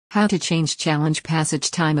How to change challenge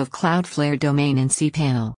passage time of Cloudflare domain in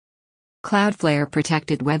cPanel. Cloudflare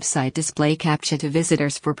protected website display CAPTCHA to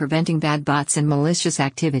visitors for preventing bad bots and malicious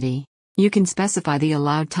activity. You can specify the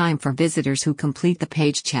allowed time for visitors who complete the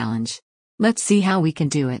page challenge. Let's see how we can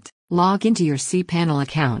do it. Log into your cPanel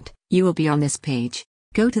account. You will be on this page.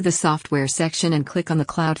 Go to the software section and click on the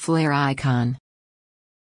Cloudflare icon.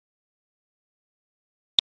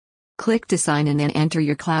 Click to sign in and enter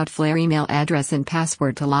your Cloudflare email address and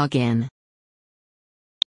password to log in.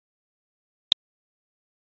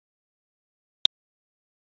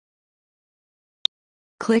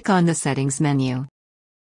 Click on the Settings menu.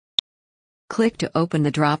 Click to open the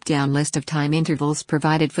drop-down list of time intervals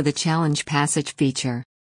provided for the challenge passage feature.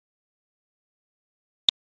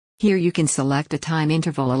 Here you can select a time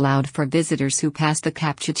interval allowed for visitors who pass the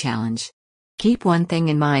CAPTCHA challenge. Keep one thing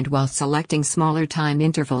in mind while selecting smaller time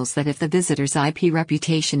intervals, that if the visitor's IP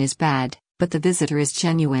reputation is bad, but the visitor is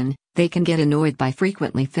genuine, they can get annoyed by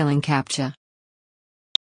frequently filling CAPTCHA.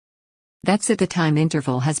 That's it, the time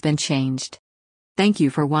interval has been changed. Thank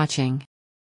you for watching.